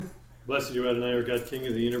Blessed you, Adonai, our God, King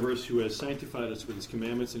of the universe, who has sanctified us with his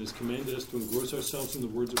commandments and has commanded us to engross ourselves in the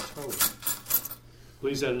words of Torah.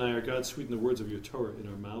 Please, Adonai, our God, sweeten the words of your Torah in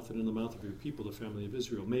our mouth and in the mouth of your people, the family of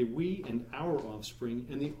Israel. May we and our offspring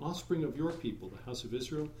and the offspring of your people, the house of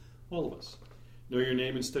Israel, all of us, know your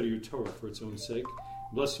name and study your Torah for its own sake.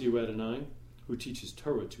 Blessed are you, Adonai, who teaches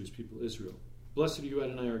Torah to his people Israel. Blessed are you,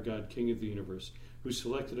 Adonai, our God, King of the universe, who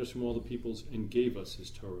selected us from all the peoples and gave us his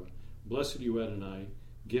Torah. Blessed are you, Adonai,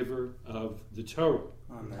 giver of the Torah.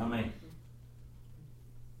 Amen. Amen.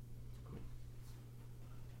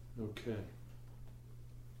 Okay.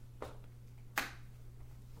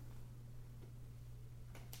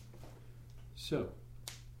 So,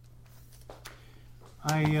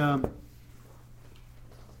 I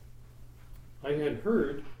had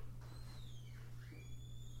heard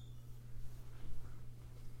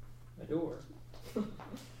A door.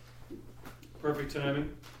 perfect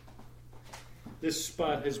timing. This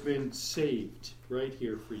spot has been saved right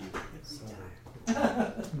here for you.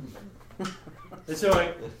 And so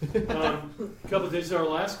a couple of days is our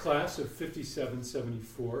last class of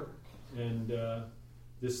 5774, and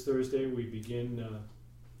this Thursday we begin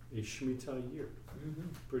a Shemitah year.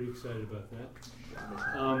 Pretty excited about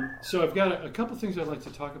that. So I've got a couple things I'd like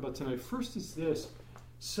to talk about tonight. First is this: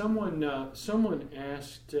 someone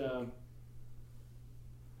asked,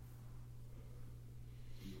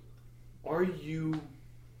 "Are you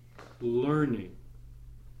learning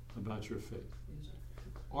about your faith?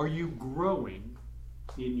 Are you growing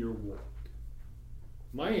in your walk?"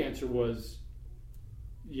 My answer was,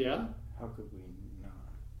 yeah. How could we not?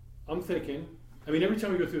 I'm thinking, every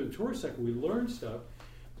time we go through the Torah cycle, we learn stuff,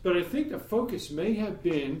 but I think the focus may have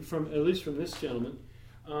been, at least from this gentleman,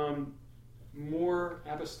 more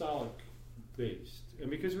apostolic based. And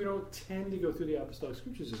because we don't tend to go through the apostolic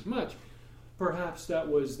scriptures as much, perhaps that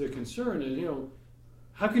was the concern. And,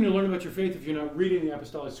 how can you learn about your faith if you're not reading the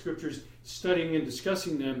apostolic scriptures, studying and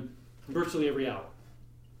discussing them virtually every hour?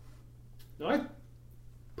 Now, I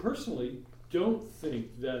personally don't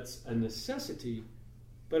think that's a necessity,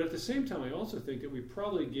 but at the same time, I also think that we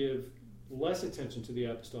probably give less attention to the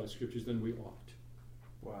apostolic scriptures than we ought.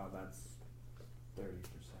 Wow, that's 30% of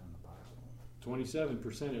the Bible.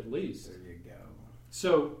 27% at least. There you go.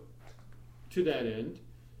 So, to that end,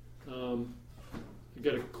 I've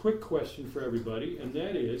got a quick question for everybody, and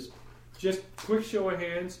that is, just quick show of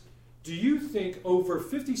hands, do you think over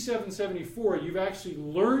 5774 you've actually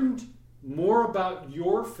learned more about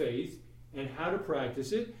your faith and how to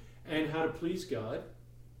practice it and how to please God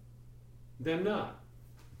than not?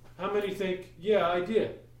 How many think, yeah, I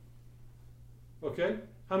did? Okay?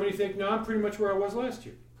 How many think, no, I'm pretty much where I was last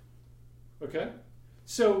year? Okay?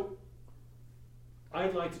 So,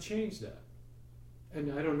 I'd like to change that.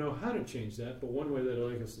 And I don't know how to change that, but one way that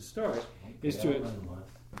I'd like us to start is to...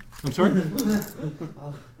 I'm sorry?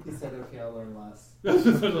 He said, okay, I'll learn less.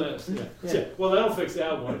 Yeah. Well, that'll fix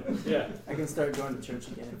that one. Yeah. I can start going to church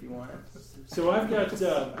again if you want. So I've got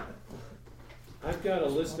a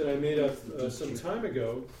list that I made up some time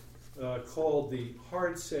ago called the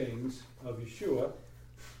Hard Sayings of Yeshua,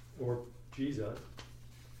 or Jesus.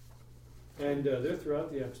 And they're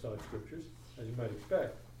throughout the Apostolic Scriptures, as you might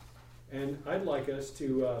expect. And I'd like us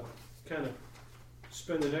to kind of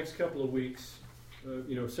spend the next couple of weeks,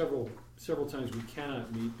 several times we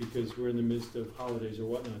cannot meet because we're in the midst of holidays or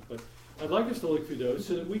whatnot, but I'd like us to look through those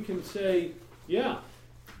so that we can say, yeah,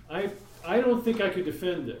 I don't think I could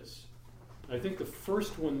defend this. I think the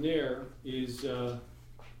first one there is...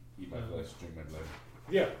 Eat my flesh, drink my blood.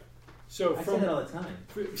 Yeah. So I say that all the time.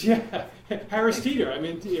 Yeah, Harris Teeter.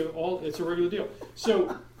 It's a regular deal.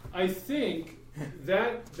 So I think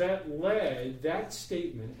that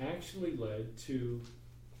statement actually led to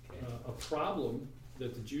a problem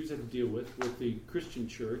that the Jews had to deal with the Christian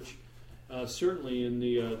church, certainly in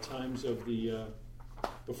the times of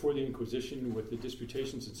before the Inquisition, with the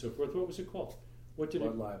disputations and so forth. What was it called? What did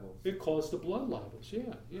Blood libels. It calls the blood libels.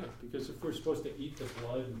 Yeah. Because if we're supposed to eat the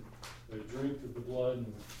blood and drink of the blood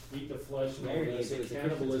and eat the flesh and all that, It was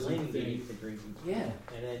cannibalism the thing. drinking. Yeah.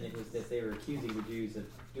 And then it was that they were accusing the Jews of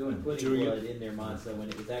putting Doing blood it. in their matzah when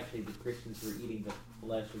it was actually the Christians who were eating the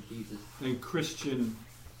flesh of Jesus. And Christian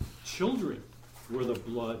children was the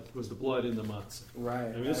blood in the matzah.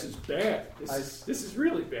 Right. This is bad. This is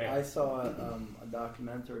really bad. I saw a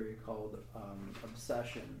documentary called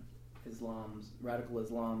Obsession, Radical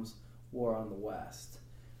Islam's War on the West.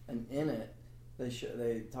 And in it,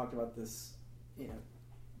 they talked about this,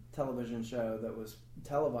 television show that was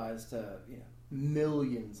televised to,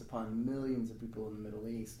 millions upon millions of people in the Middle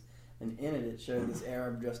East. And in it showed this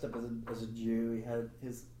Arab dressed up as a Jew. He had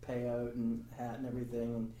his payout and hat and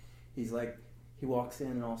everything. And he's like, he walks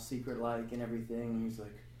in all secret like and everything, and he's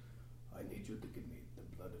like, "I need you to give me the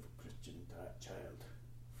blood of a Christian child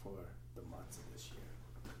for the matzah this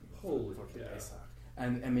year." Holy for cow. Pesach.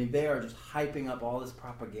 And I mean, they are just hyping up all this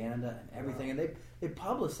propaganda and everything, and they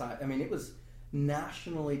publicize. I mean, it was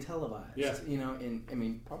nationally televised. Yeah. You know,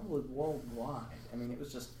 probably worldwide. I mean, it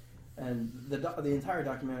was just, and the entire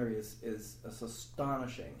documentary is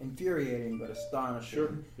astonishing, infuriating, but astonishing.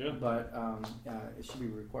 Sure. Yeah. But it should be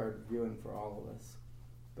required viewing for all of us.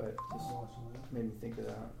 But just made me think of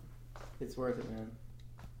that. It's worth it, man.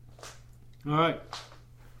 All right.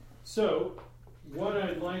 So, what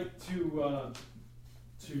I'd like to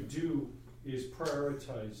do is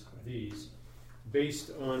prioritize these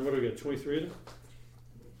based on, what do we got, 23 of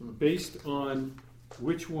them? Based on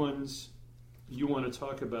which ones you want to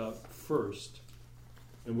talk about first,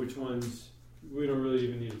 and which ones we don't really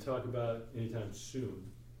even need to talk about anytime soon.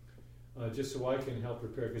 Just so I can help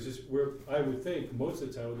prepare, because I would think most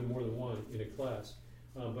of the time we'll do more than one in a class,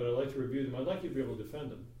 but I'd like to review them. I'd like you to be able to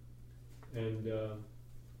defend them. And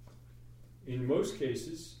in most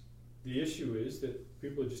cases, the issue is that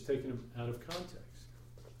people are just taking them out of context.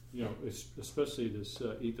 You know, especially this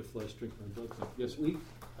eat the flesh, drink my blood thing. Yes,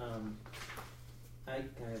 I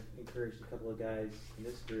kind of encouraged a couple of guys in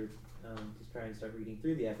this group to try and start reading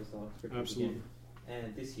through the Apostolic Scriptures Absolutely. again,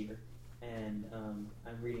 and this year. And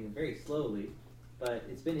I'm reading them very slowly, but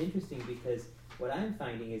it's been interesting because what I'm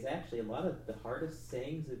finding is actually a lot of the hardest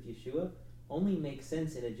sayings of Yeshua only make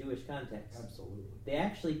sense in a Jewish context. Absolutely. They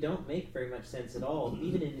actually don't make very much sense at all,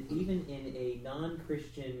 even in a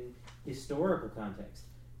non-Christian historical context.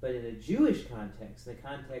 But in a Jewish context, the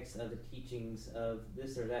context of the teachings of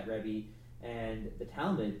this or that Rebbe and the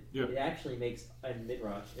Talmud, Yeah. it actually makes a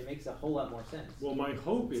midrash. It makes a whole lot more sense. well, my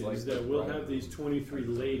hope is It's like that the we'll Bible. have these 23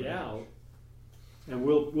 laid out, and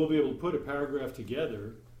we'll be able to put a paragraph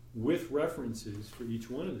together with references for each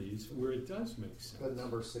one of these where it does make sense. But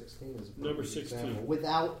number 16 is a Number perfect 16. example.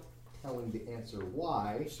 Without telling the answer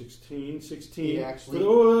why. 16. He actually-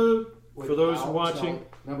 For those without watching, telling-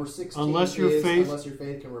 number 16 unless your is, faith- unless your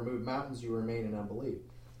faith can remove mountains, you remain in unbelief.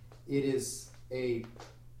 It is a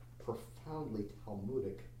profoundly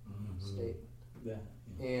Talmudic statement. Yeah.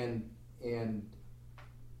 And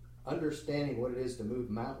understanding what it is to move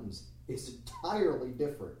mountains is entirely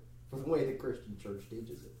different from the way the Christian church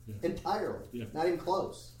teaches it. Yeah. Entirely. Yeah. Not even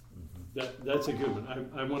close. that's a good one.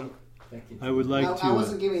 I want Thank you. to. I would like Now, to. I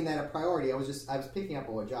wasn't giving that a priority. I was picking up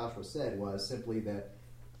on what Joshua said was simply that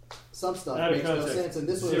some stuff Out of makes no context. sense, and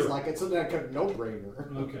this was Zero. like it's something like a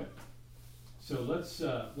no-brainer. Okay. So let's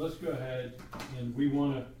go ahead, and we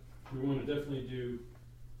want to definitely do.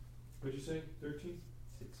 What'd you say? 13?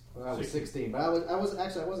 Well, I was 16. 16, but I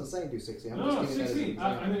wasn't saying do 16. I'm just No, giving that as an 16.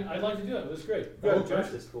 I example. mean, I'd like to do that. That's great. The Go whole ahead, verse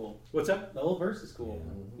Josh. is cool. What's that? The whole verse is cool.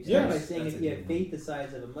 You Yes. start by saying That's if a you good have one. faith the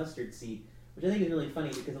size of a mustard seed, which I think is really funny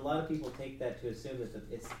because a lot of people take that to assume that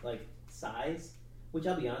it's like size, which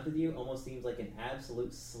I'll be honest with you, almost seems like an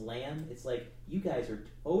absolute slam. It's like, you guys are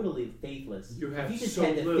totally faithless. You have if you just so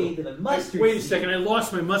had the little. faith of a mustard Wait a seed. second. I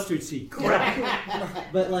lost my mustard seed.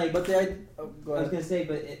 But like, But I go was ahead. going to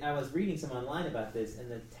say, I was reading some online about this, and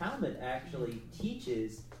the Talmud actually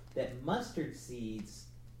teaches that mustard seeds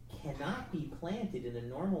cannot be planted in a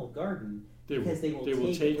normal garden because they will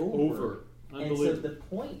take over. And so Unbelievable. the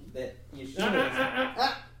point that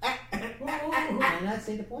Yeshua can I not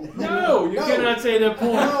say the point? No, you cannot say that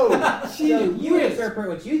point. No! So you whiz. interpret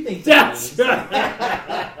what you think. That's that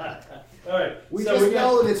right. All right. We so just we got-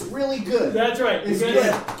 know that it's really good. That's right. It's We good.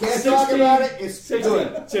 got Can't talk 16, about it. It's 16.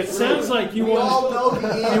 good. So it sounds like you we all want. know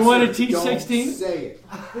the answer. You wanna teach Don't 16? Say it.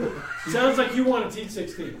 Sounds like you want to teach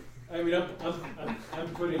 16. I mean, I'm What do you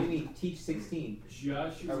putting mean, teach 16?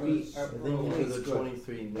 Joshua. Are we- are- Then It's the good.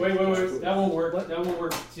 23. Wait. That won't work. What? That won't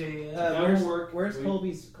work. That Where's won't work. where's Wait.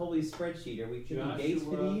 Colby's spreadsheet? Are we chipping gates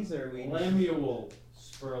for Joshua these, or are we? Lemuel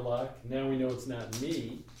Spurlock. Now we know it's not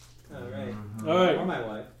me. All right. All right. Or my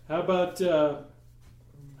wife. How about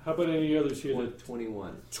any others here? That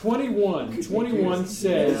 21. 21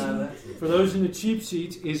 says, Yeah, for those in the cheap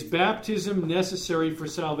seats, is baptism necessary for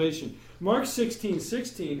salvation? Mark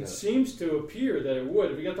 16:16 Yeah. seems to appear that it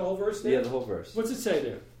would. Have you got the whole verse there? Yeah, the whole verse. What's it say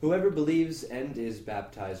there? Whoever believes and is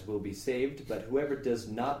baptized will be saved, but whoever does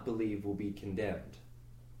not believe will be condemned.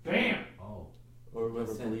 Bam! Oh. Or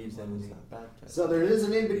whoever believes and is not baptized. So there is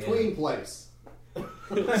an in-between place.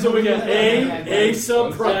 So we got A I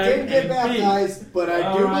subprime, didn't get and baptized, but I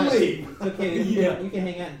All do right. believe. It's okay. Yeah. You can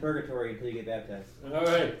hang out in purgatory until you get baptized. B. All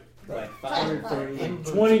right. For like 5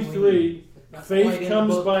 23. Not quite Faith in comes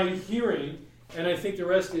the book. by hearing, and I think the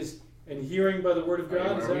rest is, and hearing by the word of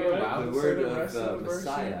God. Is that right? The word of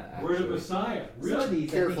Messiah. Word of actually. Messiah. Some of Really? these,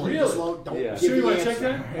 I Careful, think, Really? just don't Yeah. give Sure, you the want to check answer.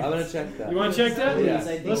 that? I'm going to check that. You want to check some of that? these, Yeah. I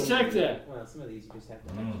think, Let's check that. Well, some of these you just have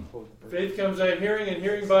to actually quote the Faith comes by hearing, and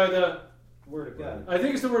hearing by the. word of God. I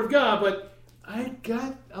think it's the word of God, but I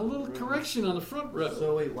got a little correction on the front row.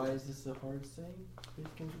 So wait, why is this a hard saying? Faith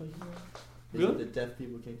comes by hearing? Is Really? it that deaf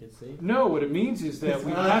people can't get saved? No, what it means is that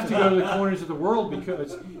we have to go to the corners of the world,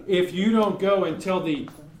 because if you don't go and tell the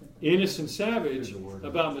innocent savage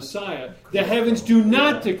about Messiah, the heavens do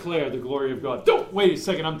not declare the glory of God. Don't wait a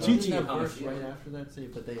second. I'm teaching you Doesn't that how. verse right after that say,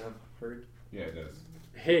 but they have heard? Yeah, it does.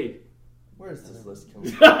 Hey, Where is this list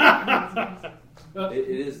coming from? It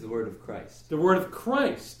is the word of Christ. the word of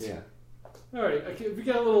Christ. Yeah. All right, we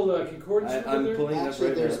got a little concordance over I'm there. pulling it up Actually,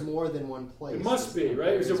 right there's now. more than one place. It must be, right?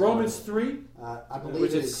 There Is it is Romans one. 3? I Which believe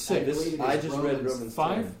it is is. six. believe it I is just read Romans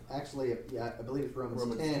 5? 10. Actually, yeah, I believe it's Romans,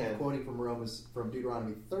 Romans 10, 10. quoting from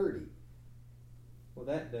Deuteronomy 30. Well,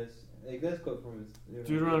 that does. It does quote from his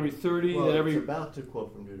Deuteronomy 30. Well, that it's every about to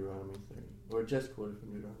quote from Deuteronomy 30. Or just quoted from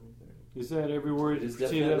Deuteronomy 30. is that every word? It is See that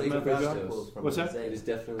definitely method of God? Christos. From What's that? Isaiah. It is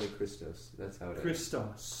definitely Christos. That's how it is.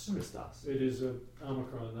 Christos. Christos. It is a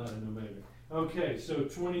omicron, not an omega. Okay, so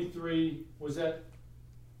 23 was that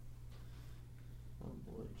Oh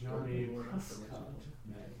boy. Johnny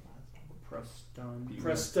Preston.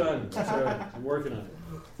 Preston? That's right. I'm working on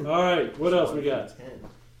it. All right, what else we got?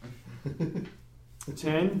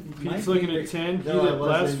 10. My Pete's looking favorite- at 10. He No, I that wasn't.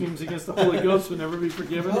 blasphemes against the Holy Ghost will never be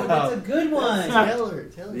forgiven. Oh, that's a good one. Taylor.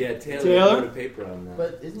 Yeah, Taylor Taylor? wrote a paper on that.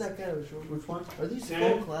 But isn't that kind of a short? Which one? Are these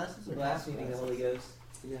Ten. full classes or Blaspheming the Holy Ghost.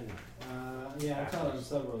 yeah. Yeah, I taught on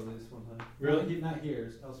several of these one time. Really? Not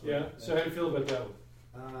here, elsewhere. Yeah. So how do you feel about that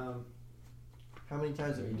one? How many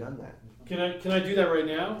times have you done that? Can I do that right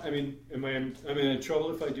now? I mean, am I in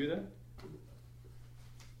trouble if I do that?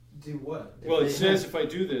 Do what? Well, it they says have- if I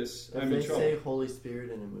do this, If I'm they in trouble. say Holy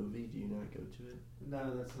Spirit in a movie, do you not go to it?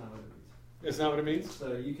 No, that's not what it means. That's not what it means.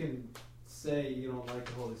 So you can say you don't like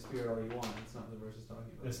the Holy Spirit all you want. It's not what the verse is talking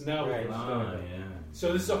about. That's not what Right. it's Ah, talking about. yeah.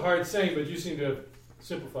 So this is a hard saying, but you seem to have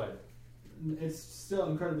simplified it. It's still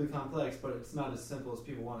incredibly complex, but it's not as simple as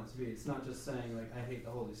people want it to be. It's not just saying like I hate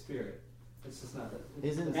the Holy Spirit. It's just not that.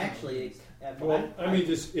 Isn't- it's not- Actually, it's, Well, I mean,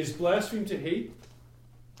 is blaspheme to hate?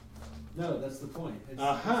 no, that's the point. It's,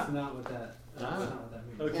 Aha. it's not what that. That's Ah. not what that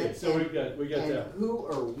means. Okay, And- so and- we got And that. who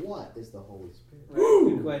or what is the Holy Spirit? right,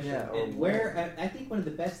 good question. Yeah, and or where I think one of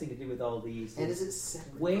the best thing to do with all these And is is it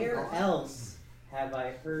separate? where from God? else have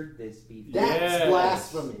I heard this before? That's Yes.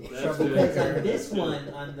 blasphemy. That's Because good. on this one,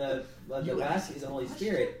 on the blasphemy of the Holy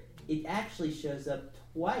Spirit, it actually shows up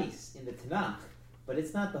twice in the Tanakh, but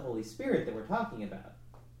it's not the Holy Spirit that we're talking about.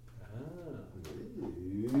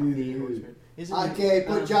 The Holy Spirit. Isn't it- Okay,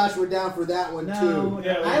 put Joshua down for that one No, too.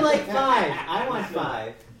 Yeah, I like 5. I want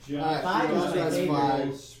 5. John Five is my Joshua's favorite. five.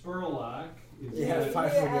 Spurlock. Is Yeah, good.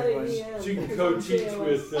 5 for good ones. So you can co-teach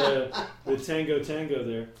with Tango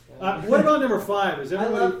there. What about number 5? Is I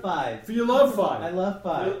everybody? love 5. You love 5. I love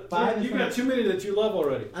 5. 5 is You've my- got too many that you love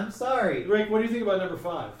already. I'm sorry. Rick, what do you think about number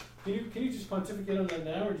 5? Can you just pontificate on that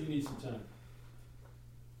now, or do you need some time?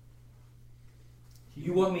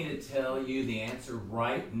 You want me to tell you the answer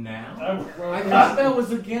right now? I- I thought that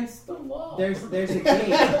was against the law. There's a gate. There's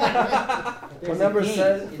Well, a number gate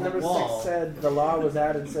said, in number the wall. 6 said the law was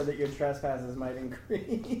added so that your trespasses might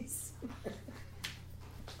increase.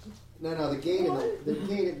 No, the gate in the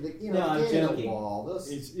gate, No, the I'm gate in the joking. wall. Those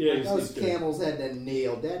It's camels had to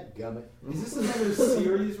kneel. That gummit. Is this another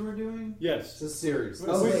series we're doing? Yes. It's a series.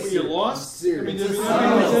 Oh, wait, were you lost? Serious. I mean, It's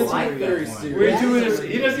I mean, a it's like very that one. serious. We're doing this.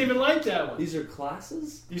 He doesn't even like that one. These are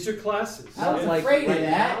classes? These are classes. I was Yeah. afraid of right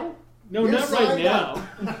that. now? No, You're not right signed now.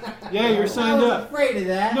 Yeah, you're I signed was up. afraid of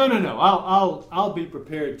that. No. I'll be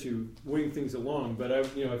prepared to wing things along. But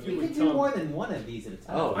if you We would could do come, more than one of these at a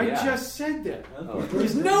time. Oh, I yeah. just said that. Okay.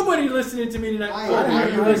 There's nobody listening to me tonight. I Oh,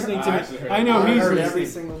 heard you're you. listening to I me. actually heard I know I he's heard listening. every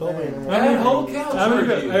single thing. That whole couch I'm gonna heard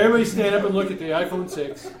go. you. Everybody stand up and look at the iPhone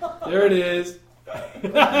 6. There it is.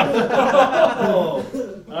 Oh.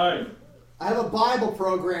 All right. I have a Bible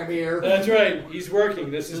program here. That's right. He's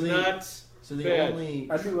working. This is So the- not So the bad. only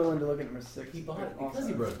I'd be willing to look at number 6. He bought it because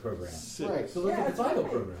he wrote the program. six. Right. So look at the Bible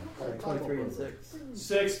program. Right, 23 and Bible 6.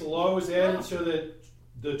 6. The law was added so that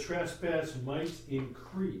the trespass might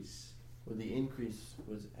increase. well, the increase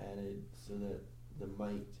was added so that the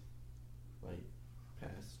might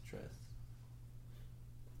pass trust.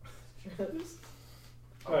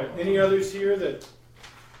 All right. Any others here that?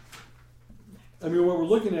 I mean, what we're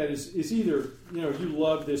looking at is either you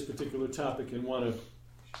love this particular topic and want to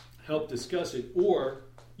help discuss it, or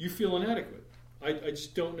you feel inadequate. I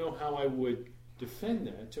just don't know how I would defend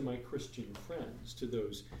that to my Christian friends, to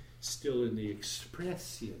those still in the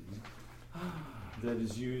expression that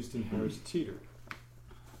is used in Harris Teeter.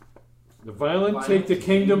 The violent take the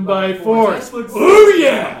kingdom by force. Oh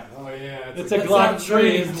yeah! Oh yeah, It's a Glock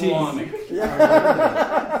training Islamic.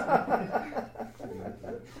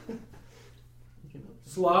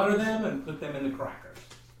 Slaughter them and put them in the crackers.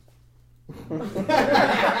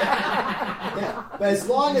 Yeah, but as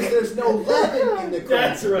long as there's no leaven in the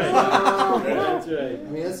That's cracker. right. That's right. I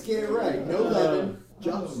mean, let's get it right. No leaven,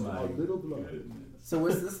 just my a little blood. So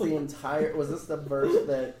was this the entire? Was this the verse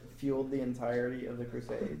that fueled the entirety of the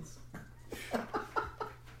Crusades?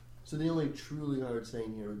 So the only truly hard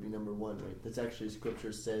saying here would be number 1, right? That's actually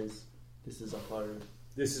Scripture says this is a hard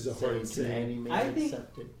This is a saying. hard Can saying. any man I think-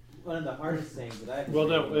 accept it? One of the hardest things that I've Well,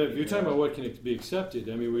 now, if you're talking about what can be accepted,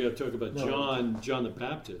 I mean, we got to talk about No. John the I'm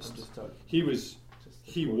Baptist. just talking. He was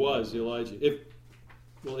Elijah. If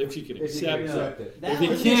you can If you accept can it. accept it. That If he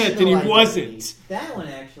was- can't, then he wasn't. That one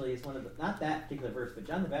actually is one of the, not that particular verse, but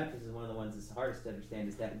John the Baptist is one of the ones that's hardest to understand.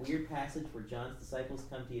 Is that weird passage where John's disciples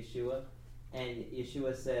come to Yeshua, and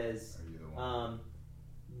Yeshua says, Are you the one?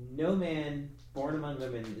 "No man born among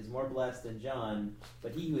women is more blessed than John,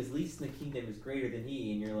 but he who is least in the kingdom is greater than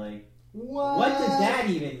he." And you're like, what does that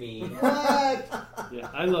even mean? What? Yeah,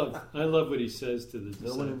 I love what he says to the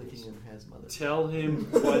No one in the disciples. kingdom has mother. Tell him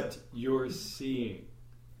what you're seeing.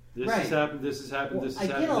 This Right. has happened. This has happened. Well, This I has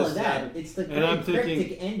get happened. all This of has that. happened. It's the And I'm cryptic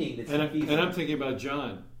thinking- ending that's And confusing. I'm thinking about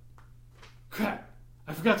John. Crap!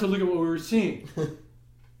 I forgot to look at what we were seeing.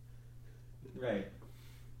 Right.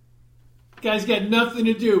 Guy's got nothing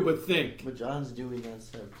to do but think. But John's doing that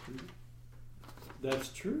stuff too. That's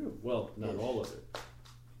true. Well, not Yes. all of it.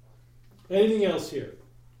 Anything else here?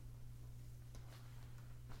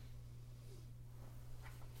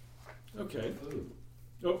 Okay.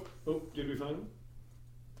 Oh, did we find him?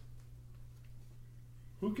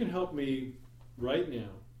 Who can help me right now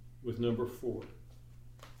with number 4?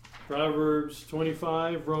 Proverbs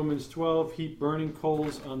 25, Romans 12, heap burning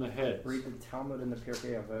coals on the heads. Read the Talmud and the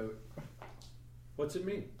Pirkei Avot. What's it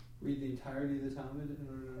mean? Read the entirety of the Talmud in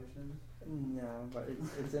order to understand it. No, but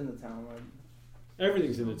it's in the Talmud.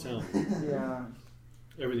 Everything's in the Talmud. Yeah.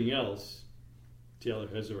 Everything else, Taylor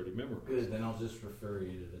has already memorized. Good, then I'll just refer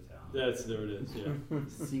you to the town. There it is, yeah.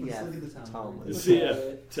 Just look at the The Talmud.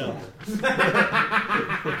 CF Talmud.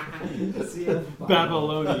 CF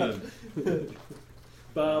Babylonian.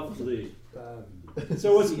 Bavli.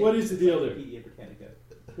 So what is the deal there? Wikipedia Britannica.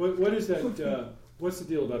 What is that? What's the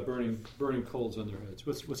deal about burning coals on their heads?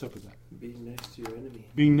 What's up with that? Being nice to your enemy.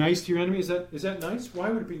 Being nice to your enemy, is that nice? Why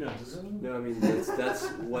would it be nice? No, I mean that's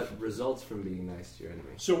what results from being nice to your enemy.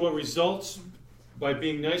 So what results by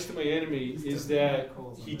being nice to my enemy is that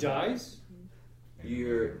he dies?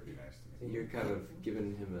 You're kind of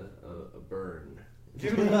giving him a burn.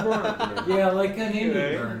 Give him a burn. Yeah, like an Indian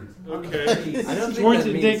Okay. burn. Okay. I don't think Weren't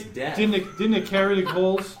that they- means death. Didn't they carry the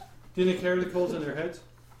coals? Didn't they carry the coals on their heads?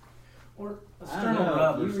 Or a I sternal don't know.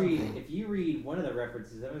 rub or If you read, something. if you read one of the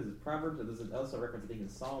references, that was Proverbs, but there's also a reference I think in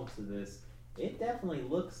Psalms to this. It definitely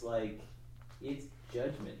looks like it's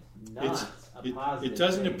judgment, not a positive. It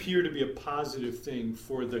doesn't thing. appear to be a positive thing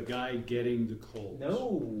for the guy getting the coals.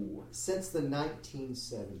 No. Since the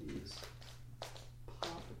 1970s,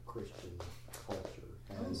 pop Christian culture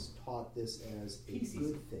has taught this as a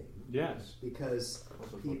good thing Yes. because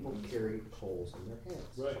people carry coals in their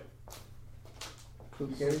heads. Right. Who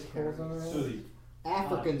carries coals on their head?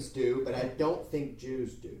 Africans do, but I don't think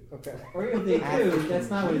Jews do. Okay. Or if they do, that's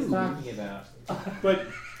not what he's talking about. But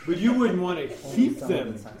you wouldn't want to heap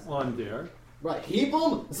them on there. Right, heap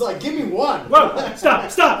them? It's like, give me one. Whoa!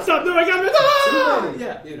 Stop! No, I got it! Ah!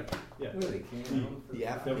 Yeah, yeah. Really can't. The That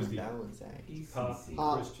African was the Balance Act,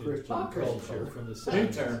 Pop Christian Christian culture from the New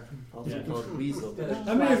 70s. term. also Yeah. called weasel.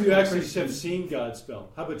 How many of you actually have seen Godspell?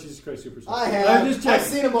 How about Jesus Christ Superstar? I have. I'm just I've checking.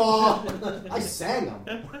 seen them all. I sang them.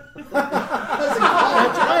 That's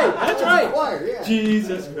right, that's right. Choir, yeah.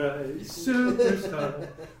 Jesus Christ Superstar.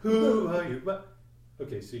 Who are you?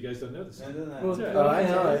 Okay, so you guys don't know this. No, no, no. Well, That's right. Oh, I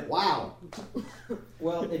know it. Wow.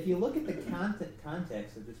 Well, if you look at the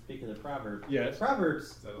context of this particular proverb, Yes.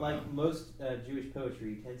 Proverbs, that like allowed? most Jewish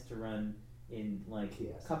poetry, tends to run in like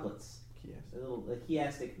Chiastic. couplets, Yes. a little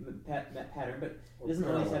chiastic pattern, but it doesn't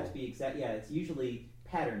always have to be exact. Yeah, it's usually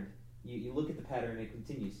patterned. You look at the pattern and it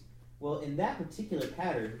continues. Well, in that particular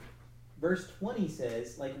pattern, verse 20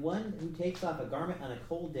 says, like one who takes off a garment on a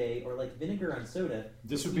cold day, or like vinegar on soda.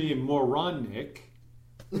 This would be moronic,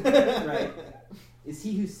 Right. Is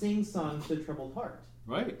he who sings songs to a troubled heart.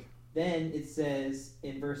 right? Then it says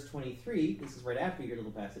in verse 23, this is right after your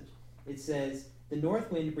little passage, it says, the north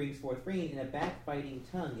wind brings forth rain, and a backbiting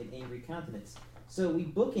tongue and angry countenance. So we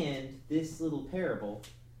bookend this little parable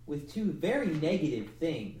with two very negative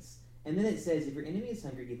things. And then it says, if your enemy is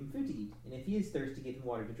hungry, give him food to eat. And if he is thirsty, give him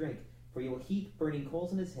water to drink. For you will heap burning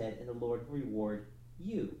coals on his head, and the Lord will reward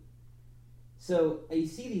you. So you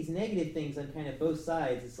see these negative things on kind of both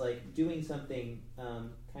sides. It's like doing something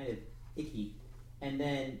kind of icky. And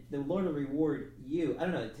then the Lord will reward you. I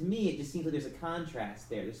don't know. To me, it just seems like there's a contrast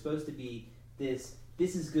there. There's supposed to be this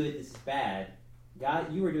is good, this is bad.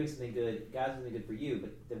 God, you are doing something good. God's doing something good for you,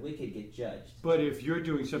 but the wicked get judged. But if you're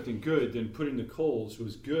doing something good, then putting the coals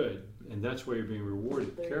was good, and that's why you're being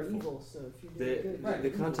rewarded. They're Careful. evil, so if you do good, The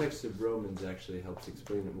context of Romans actually helps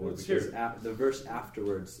explain it more, Let's because hear the verse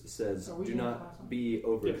afterwards says, Are we "Do doing not class on? be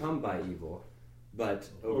overcome by evil, but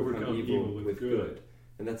overcome evil with good."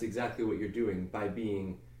 And that's exactly what you're doing by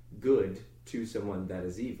being good to someone that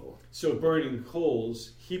is evil. So burning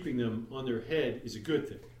coals, heaping them on their head, is a good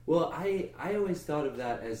thing. Well, I always thought of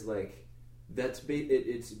that as like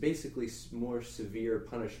it's basically more severe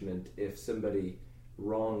punishment if somebody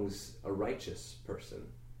wrongs a righteous person,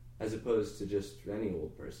 as opposed to just any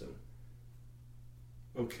old person.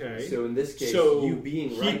 Okay. So in this case, So you being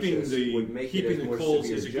heaping righteous the- would make it heaping a the more coals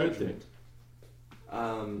severe is a good judgment.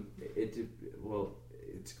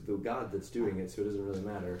 It's the God that's doing it, so it doesn't really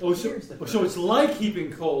matter. Oh, Here's the so it's verse. like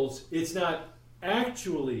heaping coals. It's not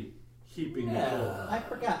actually heaping the I coals.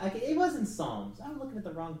 forgot. Like, it wasn't Psalms. I'm looking at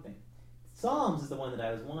the wrong thing. Psalms is the one that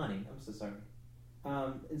I was wanting. I'm so sorry.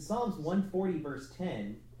 In Psalms 140, verse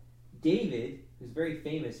 10, David, who's very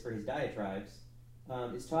famous for his diatribes,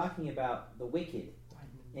 is talking about the wicked.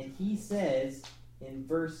 And he says in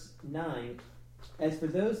verse 9, As for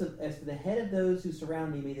the head of those who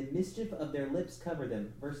surround me, may the mischief of their lips cover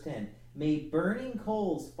them. Verse 10, may burning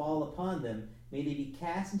coals fall upon them. May they be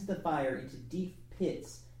cast into the fire, into deep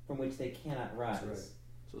pits from which they cannot rise. That's right.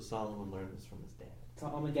 So Solomon learned this from his dad.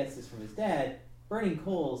 Solomon gets this from his dad. Burning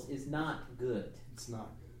coals is not good. It's not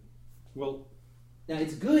good. Well, Now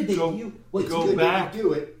it's good that Go- you. Well, it's Go good back. that you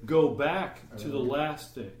do it. go back to the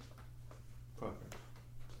last thing.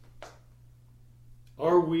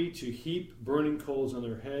 Are we to heap burning coals on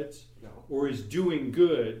their heads, No. or is doing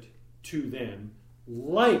good to them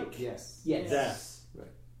like Yes. Yes. that?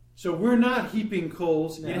 Right. So we're not heaping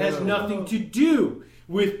coals. No. It has nothing to do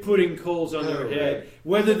with putting coals on their No, head. right.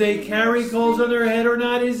 Whether they carry coals on their head or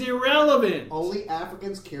not is irrelevant. Only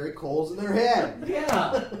Africans carry coals in their head.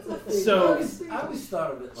 Yeah. So- I always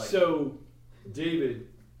thought of it like So David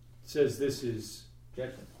says this is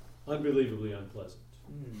Judgment. unbelievably unpleasant.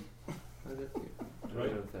 I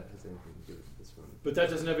don't know if that has anything to do with this one. But that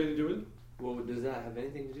doesn't have anything to do with it? Well, does that have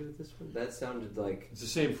anything to do with this one? That sounded like It's the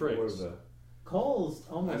same more phrase. of a. Coals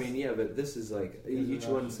almost. I mean, yeah, but this is like each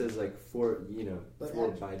one says like for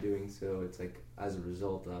But by doing so. It's like as a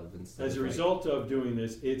result of instead. As a of result of doing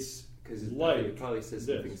this, it's because like it probably says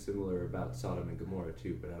this. something similar about Sodom and Gomorrah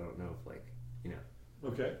too, but I don't know if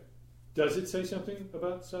okay. Does it say something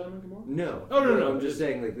about Sodom and Gomorrah? No. Oh, no, no. I'm just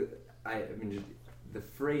saying like I mean just, the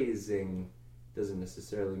phrasing doesn't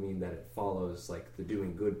necessarily mean that it follows like the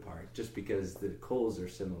doing good part. Just because the coals are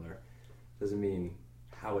similar doesn't mean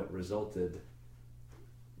how it resulted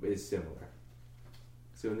is similar.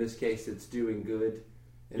 So in this case, it's doing good.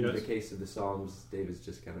 In Yes. the case of the Psalms, David's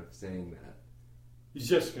just kind of saying that. He's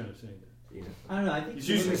just kind of saying that. You know. I don't know. I think He's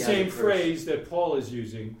using the Yeah, same the first- phrase that Paul is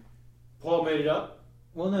using. Paul made it up.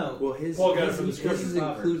 Well, no. Well, his Paul got it his, from the his scripture. is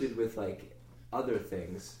included with like other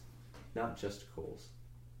things, not just coals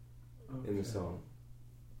in the song.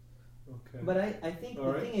 Okay. But I think All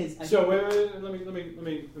the right. thing is. I So think, wait,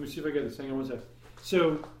 let me see if I get this. Hang on one second.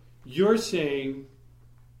 So you're saying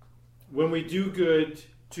when we do good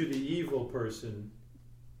to the evil person,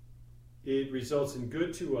 it results in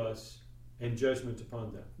good to us and judgment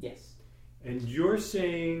upon them. yes. And you're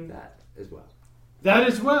saying That as well. that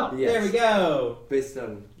as well. Yes. There we go. Based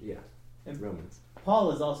on And Romans.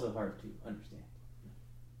 Paul is also hard to understand.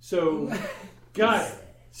 So got it.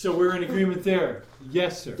 So we're in agreement there.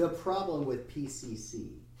 Yes, sir. The problem with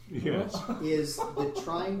PCC Yes. is the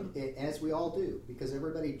trying, as we all do, because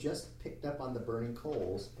everybody just picked up on the burning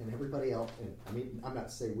coals, and everybody else. And I mean, I'm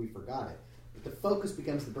not saying we forgot it, but the focus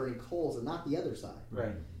becomes the burning coals and not the other side.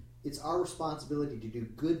 Right. It's our responsibility to do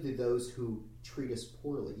good to those who treat us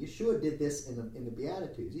poorly. Yeshua did this in the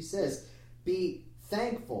Beatitudes. He says, "Be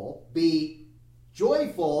thankful, be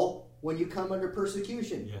joyful when you come under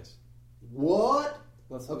persecution." Yes. What?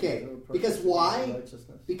 Let's Okay, look at the because why?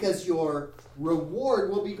 righteousness. Because your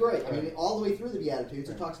reward will be great. I mean, all the way through the Beatitudes,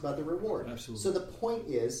 it talks about the reward. Absolutely. So the point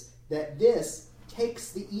is that this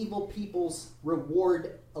takes the evil people's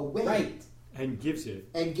reward away Right. And gives it.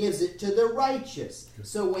 and gives it to the righteous.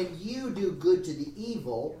 So when you do good to the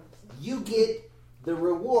evil, you get the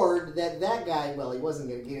reward that guy, well, he wasn't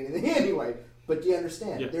going to get anything anyway. But do you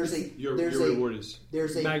understand? Yeah, your there's reward is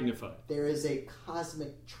a magnified. There is a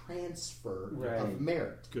cosmic transfer Right. of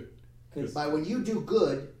merit. Good. By when you do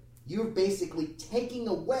good, you're basically taking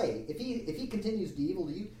away. If he continues to do evil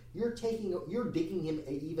to you, you're digging him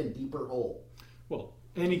an even deeper hole. Well,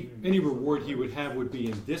 any reward he would have would be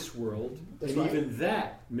in this world, That's and right. even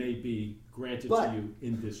that may be granted But to you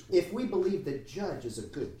in this world. If we believe the judge is a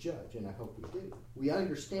good judge, and I hope we do, we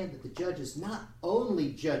understand that the judge is not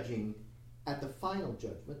only judging at the final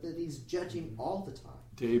judgment, that he's judging all the time.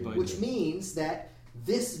 Day by Which day. means that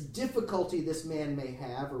this difficulty this man may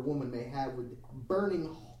have or woman may have with burning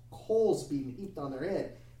coals being heaped on their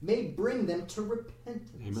head may bring them to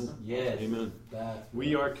repentance. Amen. Yes. Amen. That's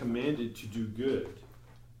We are commanded to do good,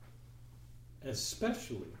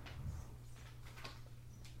 especially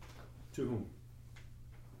to whom?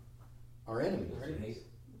 Our enemies.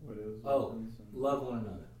 Oh, love one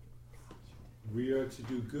another. We are to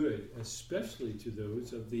do good, especially to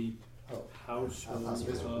those of the household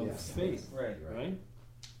Household, of yeah. faith. Right. Right?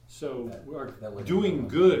 So we are That would doing be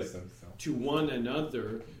good so. to one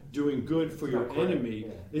another, doing good for your enemy.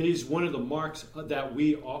 Yeah. It is one of the marks that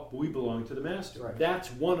we belong to the Master. Right.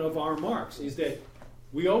 That's one of our marks, is that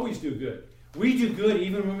we always do good. We do good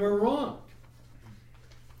even when we're wrong.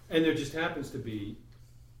 And there just happens to be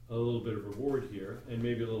a little bit of reward here, and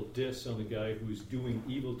maybe a little diss on the guy who's doing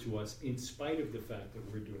evil to us in spite of the fact that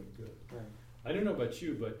we're doing good. Right. I don't know about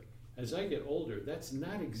you, but as I get older, that's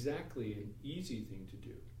not exactly an easy thing to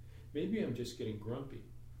do. Maybe I'm just getting grumpy.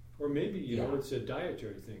 Or maybe, it's a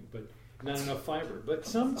dietary thing, but not enough fiber. But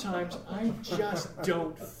sometimes I just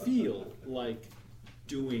don't feel like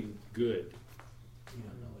doing good. You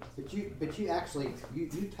don't know it. But you actually you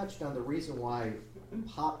touched on the reason why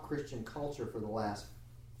pop Christian culture for the last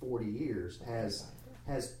 40 years has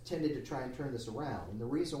tended to try and turn this around. And the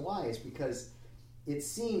reason why is because it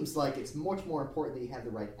seems like it's much more important that you have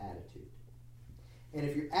the right attitude. And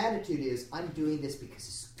if your attitude is, I'm doing this because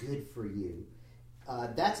it's good for you,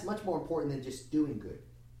 that's much more important than just doing good.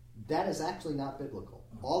 That is actually not biblical.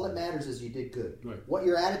 All that matters is you did good. Right. What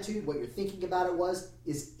your attitude, what you're thinking about it was,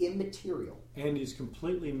 is immaterial. And is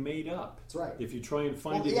completely made up. That's right. If you try and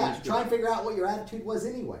find Well, it. yeah, try and figure out what your attitude was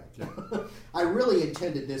anyway. I really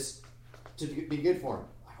intended this to be good for him.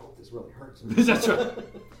 I hope this really hurts him. That's right.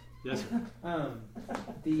 Yes.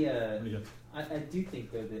 Yeah. I do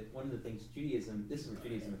think though that one of the things Judaism, this is where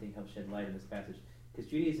Judaism I think helps shed light on this passage,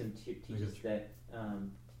 because Judaism teaches that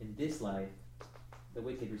in this life the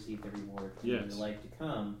wicked receive their reward, and in the life to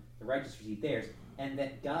come the righteous receive theirs, and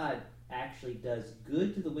that God actually does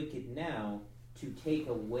good to the wicked now to take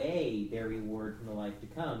away their reward from the life to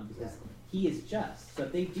come, because He is just. So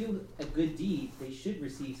if they do a good deed, they should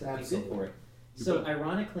receive something good for it. So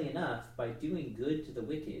ironically enough, by doing good to the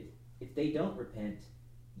wicked, if they don't repent,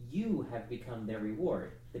 you have become their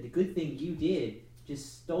reward. That the good thing you did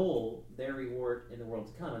just stole their reward in the world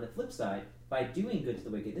to come. On the flip side, by doing good to the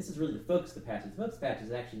wicked, this is really the focus of the passage. The focus of the passage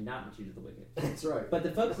is actually not what you do to the wicked. That's right. But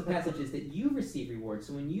the focus of the passage is that you receive reward.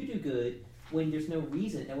 So when you do good, when there's no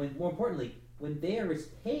reason, and when, more importantly, when they are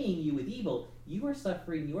paying you with evil, you are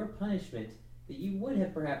suffering your punishment that you would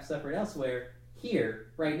have perhaps suffered elsewhere, here,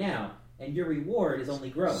 right now. And your reward is only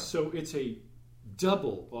growth. So it's a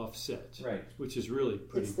double offset, right? Which is really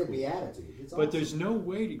pretty It's the cool. beatitude. It's But awesome. there's no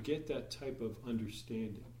way to get that type of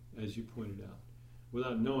understanding, as you pointed out,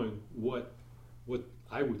 without knowing what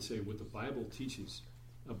I would say what the Bible teaches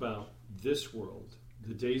about this world,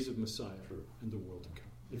 the days of Messiah, and the world to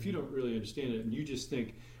come. If you don't really understand it, and you just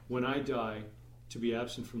think, when I die, to be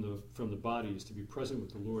absent from the body is to be present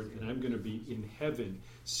with the Lord, and I'm going to be in heaven,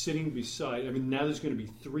 sitting beside. I mean, now there's going to be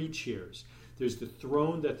 3 chairs. There's the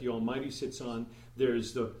throne that the Almighty sits on.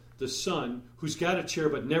 There's the Son, who's got a chair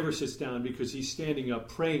but never sits down because he's standing up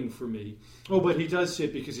praying for me. Oh, but he does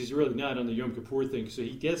sit because he's really not on the Yom Kippur thing, so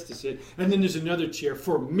he gets to sit. And then there's another chair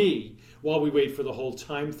for me while we wait for the whole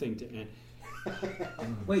time thing to end.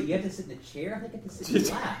 Wait, you have to sit in the chair? I think you have to sit in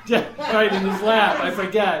his lap. Yeah, right, in his lap. I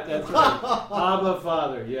forgot. That's right. Abba,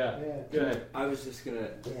 Father. Yeah. Go ahead. I was just going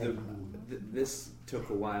to... This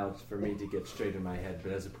took a while for me to get straight in my head,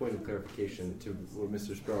 but as a point of clarification to what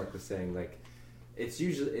Mr. Sprock was saying, like, it's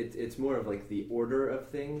usually it's more of like the order of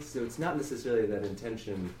things. So it's not necessarily that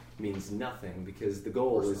intention means nothing, because the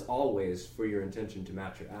goal is always for your intention to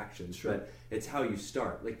match your actions. Sure. But it's how you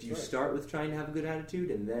start. Like, do you start with trying to have a good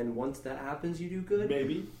attitude, and then once that happens, you do good?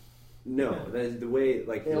 Maybe. No, that's the way.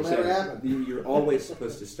 Like it'll never happen. You're always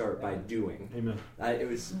supposed to start by doing. Amen. It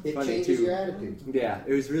was it funny changes too. your attitude. Yeah,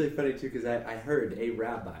 it was really funny too, because I heard a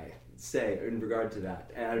rabbi say in regard to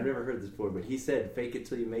that, and I've never heard this before, but he said, "Fake it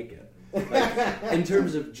till you make it." Like, in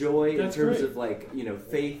terms of joy, That's in terms great. of like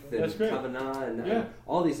faith That's and great. kavanah and Yeah.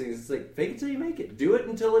 all these things, it's like fake it till you make it. Do it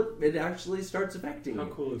until it actually starts affecting How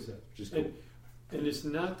you. cool is that? Which is cool. And it's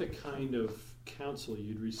not the kind of counsel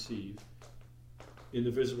you'd receive in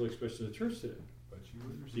the visible expression of the church today. But you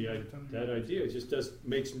would The, receive it. that idea just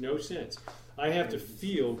makes no sense. I have to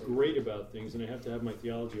feel great about things, and I have to have my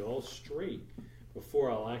theology all straight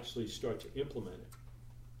before I'll actually start to implement it.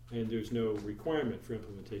 And there's no requirement for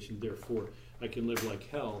implementation. Therefore, I can live like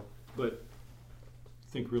hell, but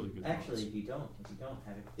think really good Actually, thoughts. if you don't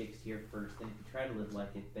have it fixed here first, then if you try to live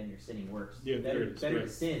like it, then you're sinning worse. Yeah, there better it is, better right.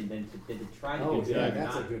 to sin than to try to Oh, do yeah, it.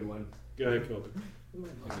 that's a Not- good one. Go ahead, Kobe.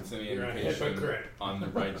 If it's any You're a indication hypocrite. on the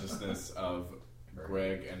righteousness of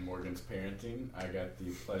Greg and Morgan's parenting, I got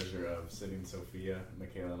the pleasure of sitting Sophia,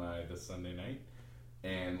 Michaela, and I this Sunday night,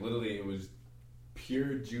 and literally it was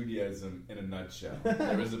pure Judaism in a nutshell.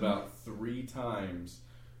 There was about 3 times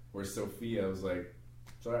where Sophia was like,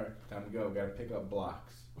 "Sorry, time to go. Got to pick up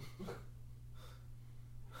blocks."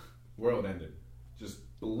 World ended. Just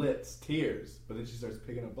blitz, tears. But then she starts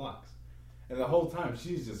picking up blocks. And the whole time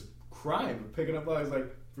she's just crying, but picking up blocks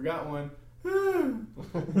like, "Forgot one." And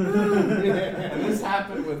this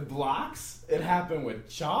happened with blocks. It happened with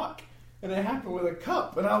chalk. And it happened with a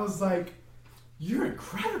cup. And I was like, "You're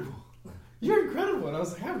incredible. You're incredible." And I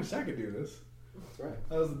was like, "I wish I could do this." That's right.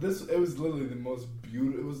 It was literally the most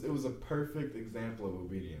beautiful. It was a perfect example of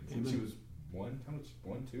obedience. And she Amen. was 1, how much?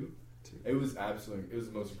 1, 2? It was absolutely. It was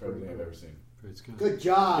the most incredible thing I've ever seen. Praise God. Good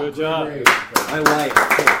job. Good job. Great. My wife.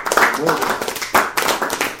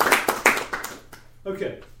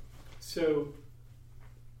 Okay, so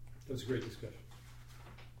that was a great discussion.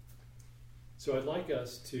 So I'd like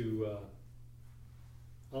us to,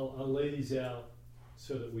 I'll lay these out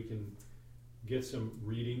so that we can get some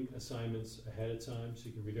reading assignments ahead of time, so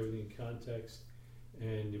you can read everything in context.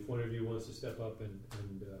 And if one of you wants to step up and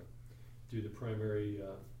do the primary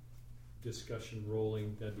discussion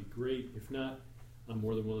rolling, that'd be great. If not, I'm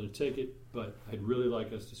more than willing to take it, but I'd really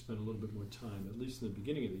like us to spend a little bit more time, at least in the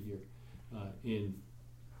beginning of the year, in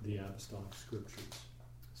the apostolic scriptures.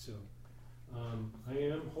 So I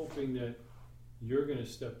am hoping that you're going to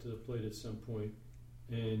step to the plate at some point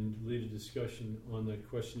and lead a discussion on that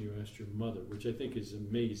question you asked your mother, which I think is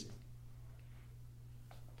amazing.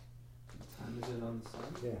 Time is it on the sun?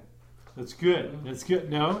 Yeah. That's good. That's good.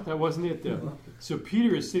 No, that wasn't it though. So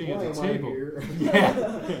Peter is sitting Why at the am I table. here?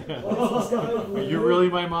 Yeah. Are you really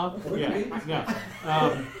my mom? Yeah.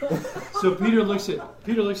 No. So Peter looks at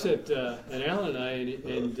Alan and I,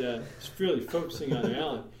 and is really focusing on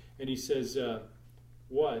Alan, and he says,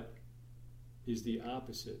 "What is the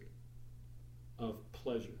opposite of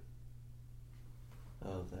pleasure?"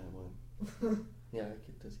 Oh, that one. Yeah, I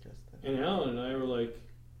could discuss that. And Alan and I were like,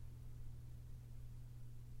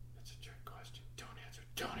 "That's a trick question. Don't answer.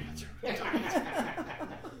 Don't answer. Don't answer."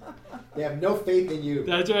 They have no faith in you.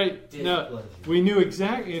 That's right. No, we knew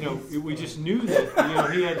exactly. We just knew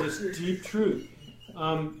that. He had this deep truth.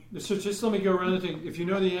 So just let me go around the thing. If you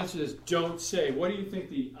know the answer to this, don't say. What do you think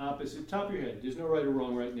the opposite? Top of your head. There's no right or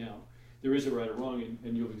wrong right now. There is a right or wrong,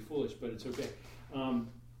 and you'll be foolish, but it's okay.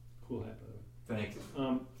 Cool hat, by the way. Thank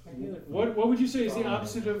you. What would you say is the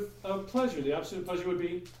opposite of pleasure? The opposite of pleasure would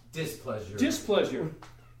be Displeasure. displeasure,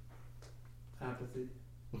 Apathy.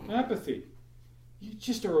 apathy. You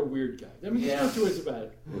just are a weird guy. I mean, there's no two ways about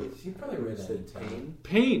it. You probably read that in Pain.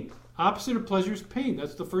 Pain. Opposite of pleasure is pain.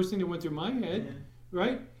 That's the first thing that went through my head,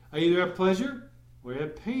 right? I either have pleasure or I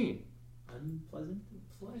have pain. Unpleasant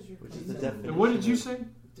pleasure. Which is the definition. And what did you say?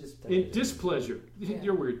 Displeasure. Displeasure.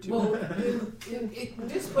 You're weird too. Well,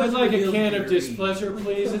 displeasure I'd like a reveals can of degree. displeasure,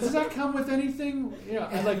 please. Does that come with anything? Yeah,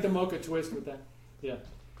 I'd like the mocha twist with that. Yeah.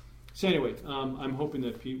 So anyway, I'm hoping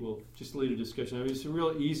that Pete will just lead a discussion. I mean, it's a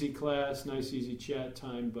real easy class, nice, easy chat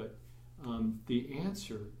time, but the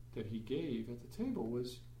answer that he gave at the table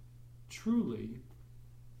was truly.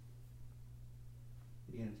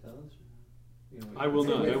 You gonna tell us? I will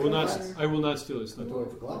not. I will not. I will not steal his thunder.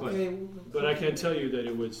 Okay. But I can tell you that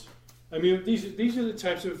it was. I mean, these are the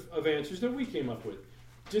types of answers that we came up with.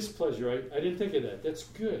 Displeasure. I didn't think of that. That's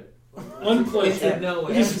good. Unpleasure. It's a no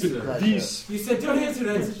This is answer. this. You said don't answer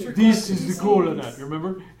that. It's a trick This question. is the cola nut.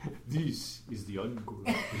 Remember? This is the uncool.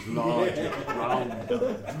 It's large, round,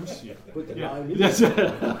 juicy. Put the Yeah, lime in that's it.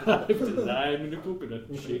 Put the lime in the coconut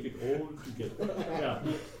and shake it all together.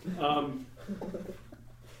 Yeah.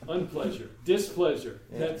 Unpleasure, displeasure.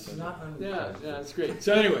 That's Not yeah, unpleasant. that's great.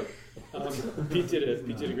 So anyway, Pete did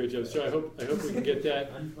a great job. So I hope we can get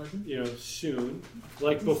that Unpleasant. soon.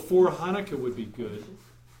 Like before Hanukkah would be good.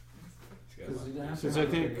 Because you don't have Since to I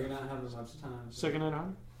think- you're not having much time. Second night of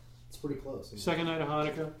Hanukkah? It's pretty close. Second night of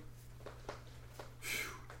Hanukkah. Phew.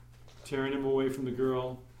 Tearing him away from the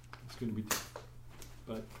girl. It's going to be tough.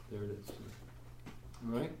 But there it is.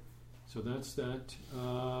 All right? So that's that.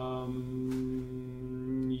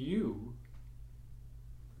 You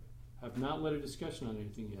have not led a discussion on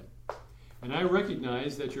anything yet. And I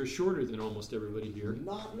recognize that you're shorter than almost everybody here.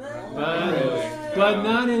 Not But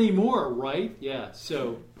not anymore, right? Yeah.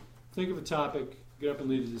 So think of a topic, get up and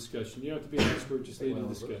lead a discussion. You don't have to be an expert, just lead a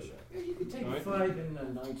discussion. You can take All right. 5 in a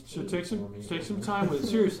night. So take some time with it.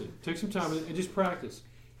 Seriously, take some time with it and just practice.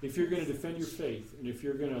 If you're going to defend your faith and if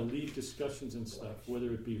you're going to lead discussions and stuff, whether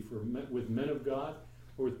it be with men of God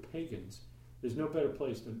or with pagans, there's no better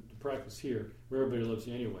place to practice here where everybody loves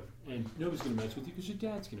you anyway. And nobody's going to mess with you because your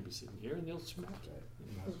dad's going to be sitting here and they'll smack you.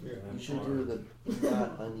 You should do the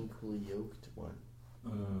not unequally yoked one.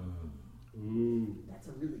 Ooh. That's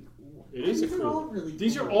a really cool one. It is These a are cool all one. really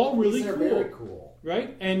These cool. are all really These are cool. very cool.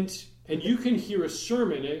 Right? And you can hear a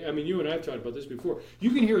sermon. I mean, you and I have talked about this before.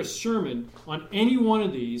 You can hear a sermon on any one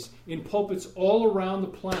of these in pulpits all around the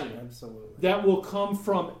planet. Absolutely. That will come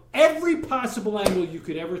from every possible angle you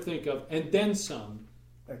could ever think of, and then some.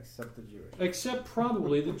 Except the Jewish. Except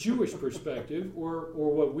probably the Jewish perspective, or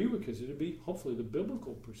what we would consider to be, hopefully, the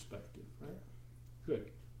biblical perspective. Right?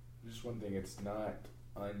 Good. Just one thing, it's not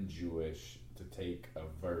un-Jewish to take a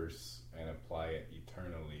verse and apply it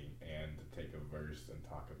eternally and to take a verse and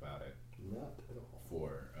talk about it Not at all.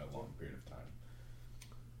 for a long period of time.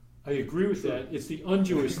 I agree with that. It's the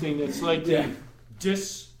un-Jewish thing that's like the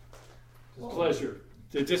displeasure.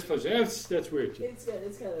 The displeasure. That's weird too. It's got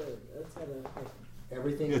a.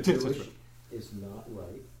 Everything Yeah, that's Jewish right. is not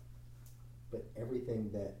right, but everything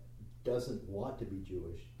that doesn't want to be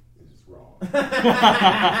Jewish is wrong.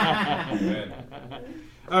 Amen.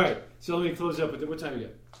 All right, so let me close up with it. What time you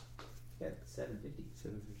got? Yeah, 7:50.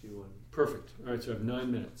 7:51. Perfect. All right, so I have 9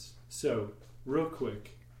 minutes. So, real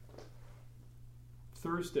quick,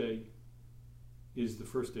 Thursday is the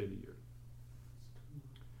first day of the year.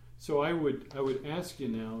 So I would ask you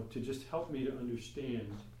now to just help me to understand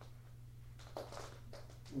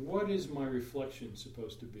what is my reflection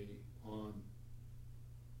supposed to be on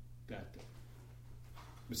that day.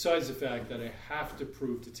 Besides the fact that I have to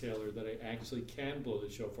prove to Taylor that I actually can blow the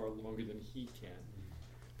shofar longer than he can.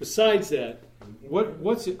 Besides that,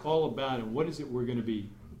 what's it all about, and what is it we're going to be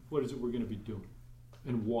doing,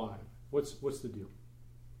 and why? What's the deal?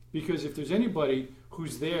 Because if there's anybody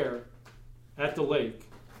who's there at the lake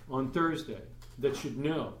on Thursday that should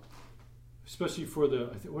know, especially for the,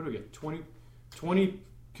 I think, what do we get? 20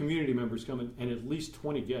 community members coming and at least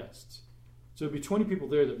 20 guests. So there'll be 20 people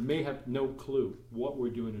there that may have no clue what we're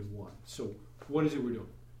doing and why. So what is it we're doing?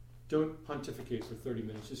 Don't pontificate for 30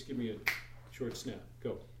 minutes. Just give me a short snap.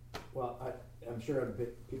 Go. Well, I'm sure other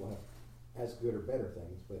people have as good or better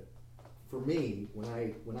things, but for me, when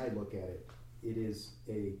I look at it, it is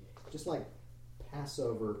just like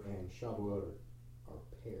Passover and Shavuot are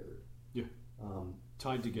paired. Yeah.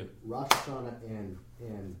 Tied together. Rosh Hashanah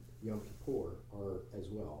and Yom Kippur are as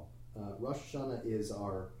well. Rosh Hashanah is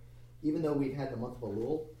even though we've had the month of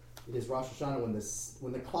Elul, it is Rosh Hashanah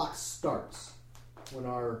when the clock starts, when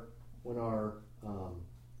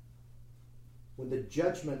the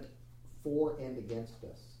judgment for and against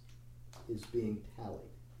us is being tallied,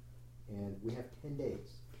 and we have 10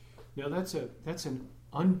 days. Now that's an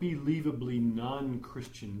unbelievably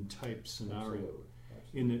non-Christian type scenario.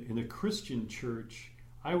 Absolutely. In the Christian church,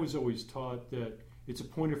 I was always taught that it's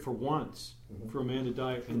appointed for once for a man to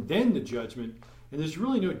die, and then the judgment. And there's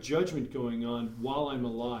really no judgment going on while I'm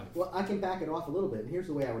alive. Well, I can back it off a little bit, and here's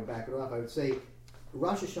the way I would back it off. I would say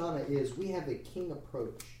Rosh Hashanah is we have the king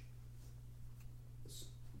approach,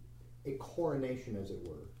 a coronation, as it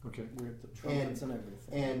were. Okay. We have the trumpets and everything.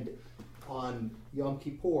 And on Yom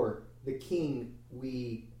Kippur, the king,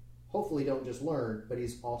 we hopefully don't just learn, but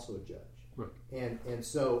he's also a judge. Right. And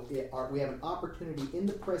so we have an opportunity in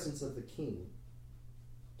the presence of the king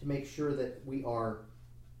to make sure that we are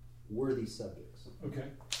worthy subjects. Okay.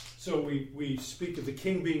 So we speak of the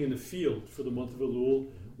king being in the field for the month of Elul,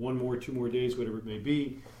 1 more, 2 more days, whatever it may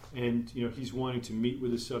be, and he's wanting to meet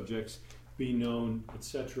with his subjects, be known,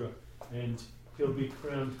 etc. And he'll be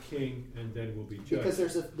crowned king, and then will be judged. Because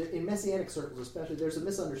in Messianic circles especially, there's a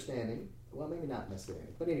misunderstanding. Well, maybe not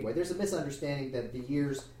Messianic, but anyway, there's a misunderstanding that the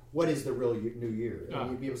years. What is the real New Year?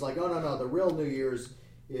 And it was like, oh no, the real New Year's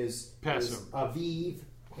is Passover. Aviv,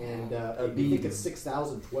 and I think it's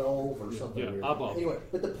 6012 or something weird. Abba. Anyway,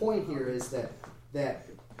 but the point here is that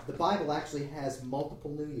the Bible actually has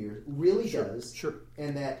multiple New Years, really does, Sure.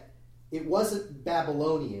 and that it wasn't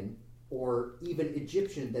Babylonian, or even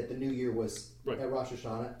Egyptian that the New Year was Right. at Rosh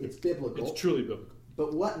Hashanah. It's biblical. It's truly biblical.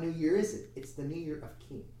 But what New Year is it? It's the New Year of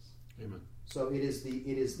Kings. Amen. So it is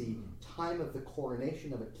the time of the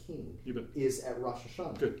coronation of a king You bet. is at Rosh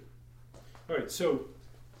Hashanah. Good. All right, so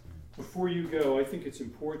before you go, I think it's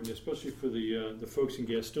important, especially for the folks in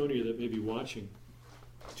Gastonia that may be watching,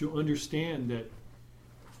 to understand that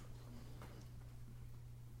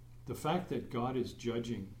the fact that God is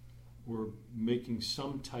judging or making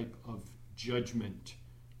some type of judgment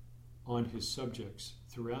on his subjects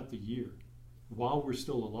throughout the year while we're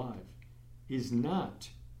still alive is not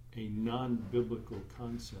a non-biblical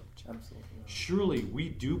concept. Absolutely. Surely we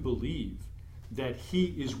do believe that he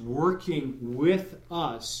is working with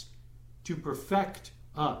us to perfect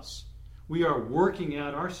us. We are working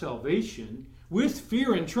out our salvation with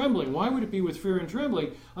fear and trembling. Why would it be with fear and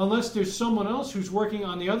trembling unless there's someone else who's working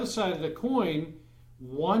on the other side of the coin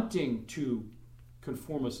wanting to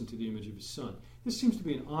conform us into the image of his Son? This seems to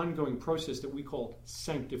be an ongoing process that we call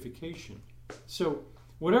sanctification. So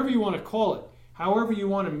whatever you want to call it, however you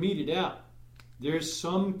want to mete it out, there's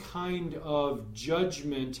some kind of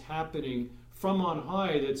judgment happening from on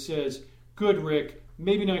high that says, good, Rick,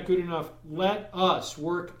 maybe not good enough. Let us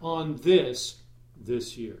work on this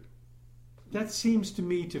year. That seems to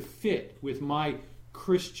me to fit with my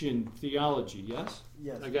Christian theology, yes?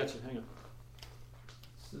 Yes. I got you. Hang on.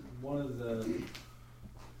 So one of the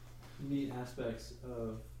neat aspects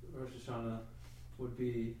of Rosh Hashanah would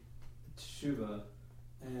be Teshuvah,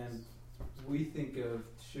 and we think of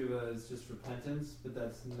Teshuvah as just repentance, but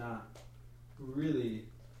that's not really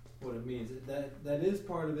what it means. That is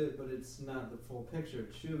part of it, but it's not the full picture.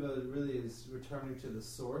 Teshuvah really is returning to the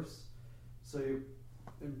source. So you're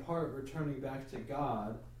in part returning back to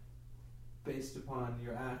God based upon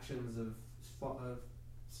your actions of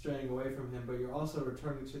straying away from him, but you're also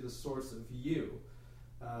returning to the source of you.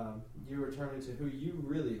 You're returning to who you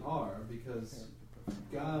really are, because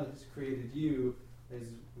God has created you, as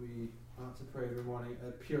we ought to pray every morning,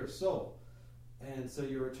 a pure soul. And so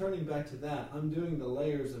you're returning back to that, undoing the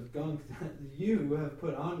layers of gunk that you have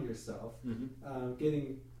put on yourself,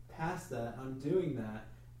 getting past that, undoing that,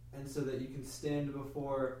 and so that you can stand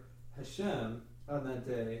before Hashem on that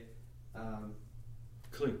day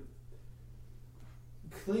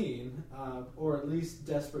clean, or at least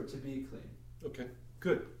desperate to be clean. Okay,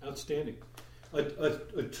 good, outstanding.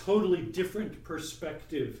 A totally different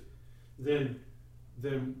perspective than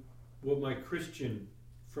what my Christian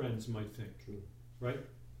friends might think, right?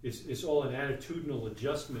 It's all an attitudinal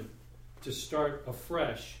adjustment to start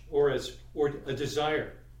afresh, or a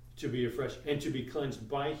desire to be afresh and to be cleansed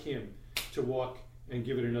by him to walk and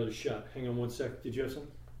give it another shot. Hang on one sec. Did you have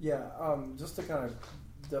something? Yeah, just to kind of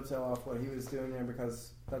dovetail off what he was doing there,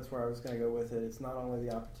 because that's where I was going to go with it. It's not only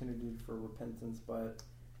the opportunity for repentance, but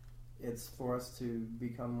it's for us to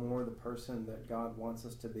become more the person that God wants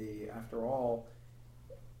us to be. After all,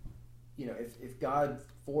 you know, if God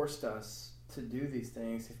forced us to do these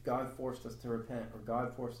things, if God forced us to repent, or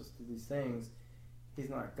God forced us to do these things, he's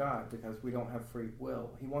not God, because we don't have free will.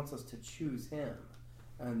 He wants us to choose him,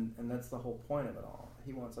 and that's the whole point of it all.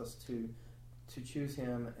 He wants us to choose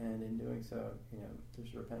him, and in doing so, you know,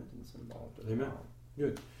 there's repentance involved as Amen. well.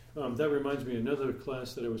 Good. That reminds me, another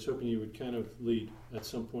class that I was hoping you would kind of lead at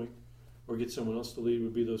some point, or get someone else to lead,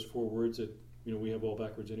 would be those 4 words that, you know, we have all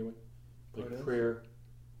backwards anyway. Like prayer,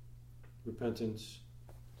 repentance.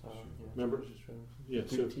 Remember? Yeah.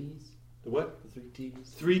 So T's? the what? The 3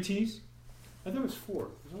 T's. 3 T's? I thought it was 4.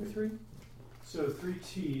 Was it only 3? So 3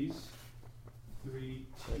 T's. 3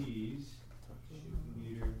 T's.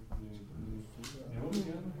 Leader. And what was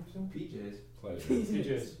the other one? PJs. Pleasure.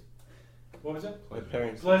 PJs. What was that? My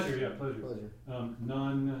parents. Pleasure, yeah, pleasure. Pleasure.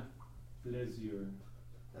 Non-pleasure.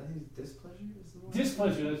 I think displeasure is the one.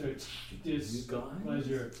 Displeasure, that's right. You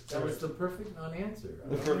Displeasure. guys? That was the perfect non-answer.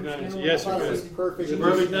 The perfect non-answer. I Yes, thought it it was was. perfect. The and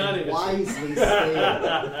perfect just non-answer. wisely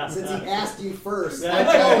stated. Since he asked you first, That's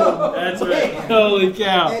I told right. him, That's right. "Man." Holy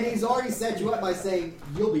cow. And he's already set you up by saying,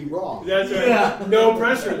 you'll be wrong. That's right. No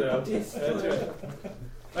pressure, though. That's right.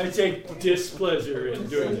 I take displeasure in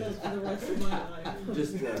doing this.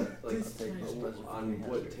 Just on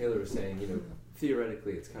what Taylor was saying, you know,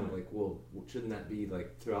 theoretically, it's kind of like, well, shouldn't that be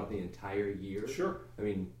like throughout the entire year? Sure. I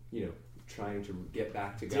mean, you know, trying to get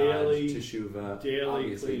back to God, Daily- Teshuvah, daily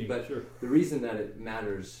obviously. cleaning, But sure. the reason that it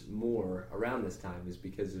matters more around this time is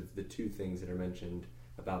because of the 2 things that are mentioned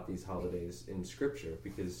about these holidays in Scripture.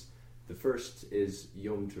 Because the first is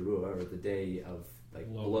Yom Teruah, or the day of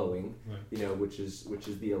blowing, Right. you know, which is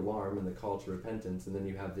the alarm and the call to repentance, and then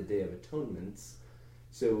you have the Day of Atonements.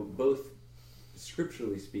 So both,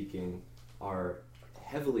 scripturally speaking, are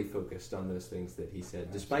heavily focused on those things that he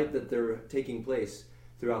said. Despite that they're taking place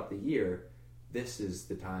throughout the year, this is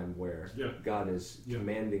the time where God is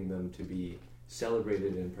commanding them to be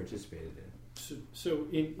celebrated and participated in. So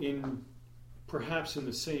in perhaps in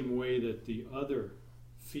the same way that the other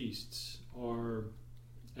feasts are,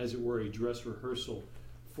 as it were, a dress rehearsal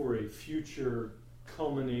for a future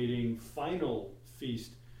culminating final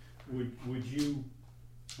feast, would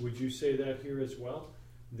you say that here as well?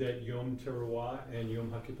 That Yom Teruah and Yom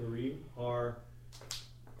HaKippurim are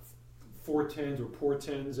foretends or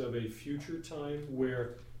portends of a future time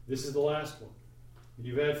where this is the last one.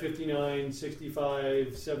 You've had 59,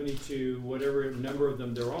 65, 72, whatever number of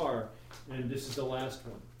them there are, and this is the last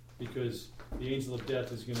one because the angel of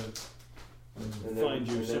death is going to find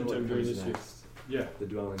you sometime during this year. Yeah, the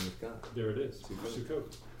dwelling with God. There it is.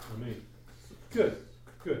 Sukkot. Amen. Good.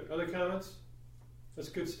 Other comments? That's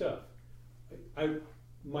good stuff.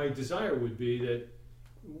 My desire would be that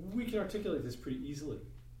we can articulate this pretty easily.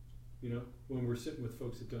 When we're sitting with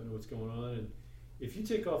folks that don't know what's going on, and if you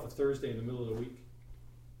take off a Thursday in the middle of the week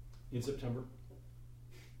in September,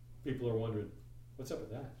 people are wondering, what's up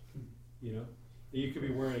with that? You could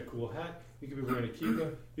be wearing a cool hat, you could be wearing a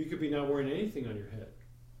kippah, you could be not wearing anything on your head.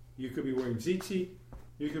 You could be wearing tzitzit,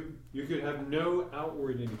 you could have no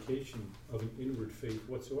outward indication of an inward faith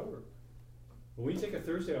whatsoever. But when you take a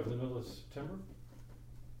Thursday off in the middle of September,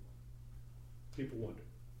 people wonder.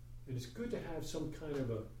 And it's good to have some kind of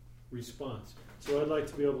a response. So I'd like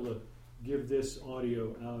to be able to give this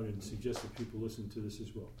audio out and suggest that people listen to this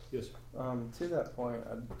as well. Yes, sir. To that point,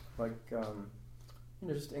 I'd like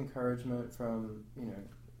just encouragement from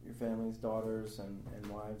your family's daughters and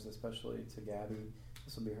wives, especially to Gabby.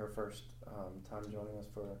 This will be her first time joining us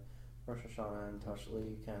for Rosh Hashanah and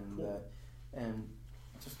Tashlik, and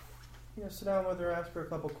just sit down with her, ask her a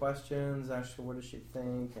couple questions, ask her what does she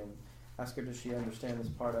think, and ask her does she understand this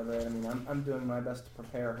part of it. I mean, I'm doing my best to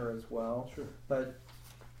prepare her as well. Sure. But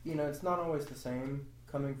it's not always the same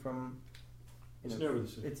coming from. It's never the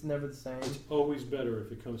same. It's never the same. It's always better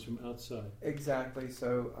if it comes from outside. Exactly.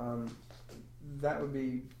 So that would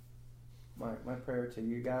be my prayer to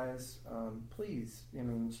you guys. Please. I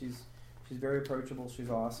mean, she's very approachable. She's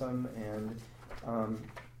awesome, and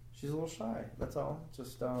she's a little shy. That's all.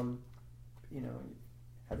 Just have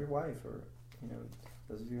your wife, or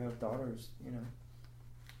those of you who have daughters.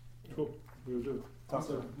 Cool. We'll do it.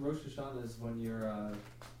 Also, Rosh Hashanah is when your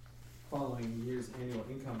following year's annual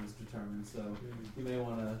income is determined, so you may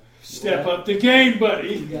want to step up the game,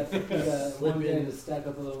 buddy. You got one day to stack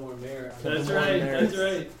up a little more merit. That's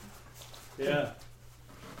right. Yeah.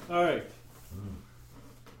 All right.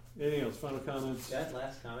 Anything else? Final comments? That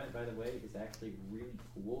last comment, by the way, is actually really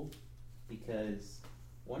cool because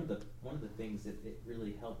one of the things that it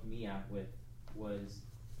really helped me out with was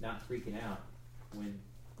not freaking out when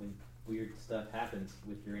weird stuff happens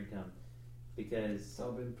with your income, because it's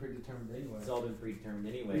all been predetermined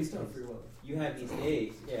anyway. Based on free will. You have these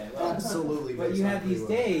days, absolutely. But you have these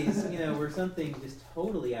days, where something just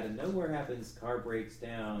totally out of nowhere happens. Car breaks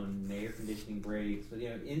down, air conditioning breaks, but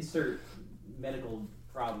insert medical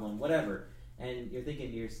problem, whatever, and you're thinking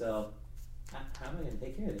to yourself, how am I going to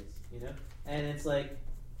take care of this? And it's like,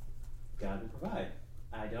 God will provide.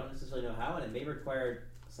 I don't necessarily know how, and it may require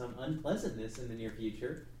some unpleasantness in the near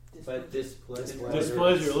future. But displeasure, a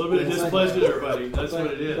little bit of displeasure, everybody. That's what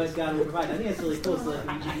it is. But God will provide. I think that's really cool. So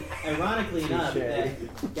ironically enough,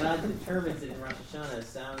 that God determines it in Rosh Hashanah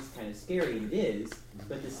sounds kind of scary, and it is,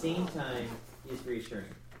 but at the same time, is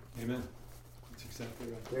reassuring. Amen. That's exactly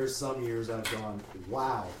right. There's some years I've gone,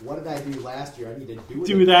 wow, what did I do last year? I need to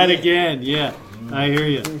do that again. Yeah, I hear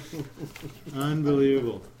you.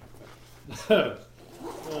 Unbelievable. All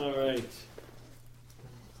right.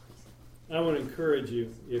 I want to encourage you,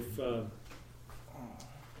 if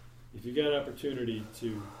you got opportunity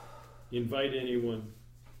to invite anyone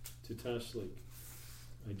to Tashlik,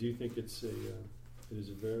 I do think it is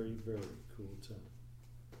a very, very cool time,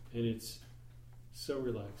 and it's so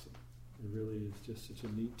relaxing. It really is just such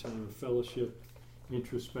a neat time of fellowship,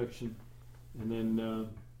 introspection, and then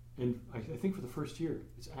and I think for the first year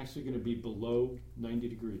it's actually going to be below 90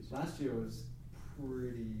 degrees. Last year was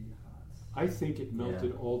pretty hot. I think it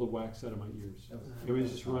melted all the wax out of my ears. It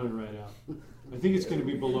was just running right out. I think it's going to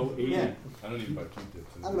be below 80. I don't even buy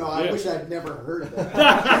Q-tips. I don't know. I wish I'd never heard of that.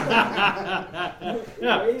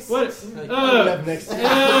 Yeah. What?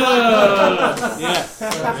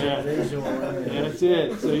 That's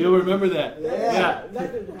it. So you'll remember that. Yeah.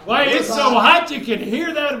 Why, it's so hot you can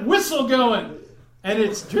hear that whistle going, and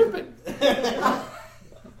it's dripping.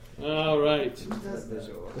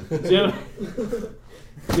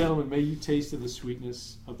 Gentlemen, may you taste of the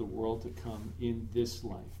sweetness of the world to come in this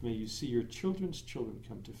life. May you see your children's children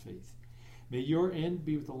come to faith. May your end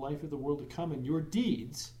be with the life of the world to come, and your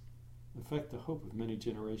deeds affect the hope of many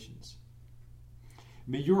generations.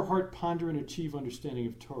 May your heart ponder and achieve understanding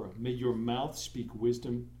of Torah. May your mouth speak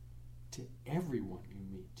wisdom to everyone you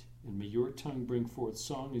meet. And may your tongue bring forth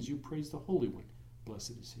song as you praise the Holy One.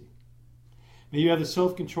 Blessed is he. May you have the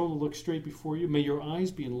self-control to look straight before you. May your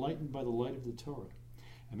eyes be enlightened by the light of the Torah.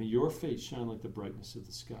 And may your face shine like the brightness of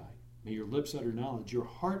the sky. May your lips utter knowledge, your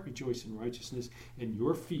heart rejoice in righteousness, and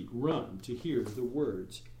your feet run to hear the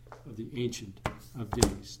words of the Ancient of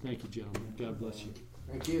Days. Thank you, gentlemen. God bless you.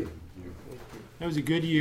 Thank you. That was a good year.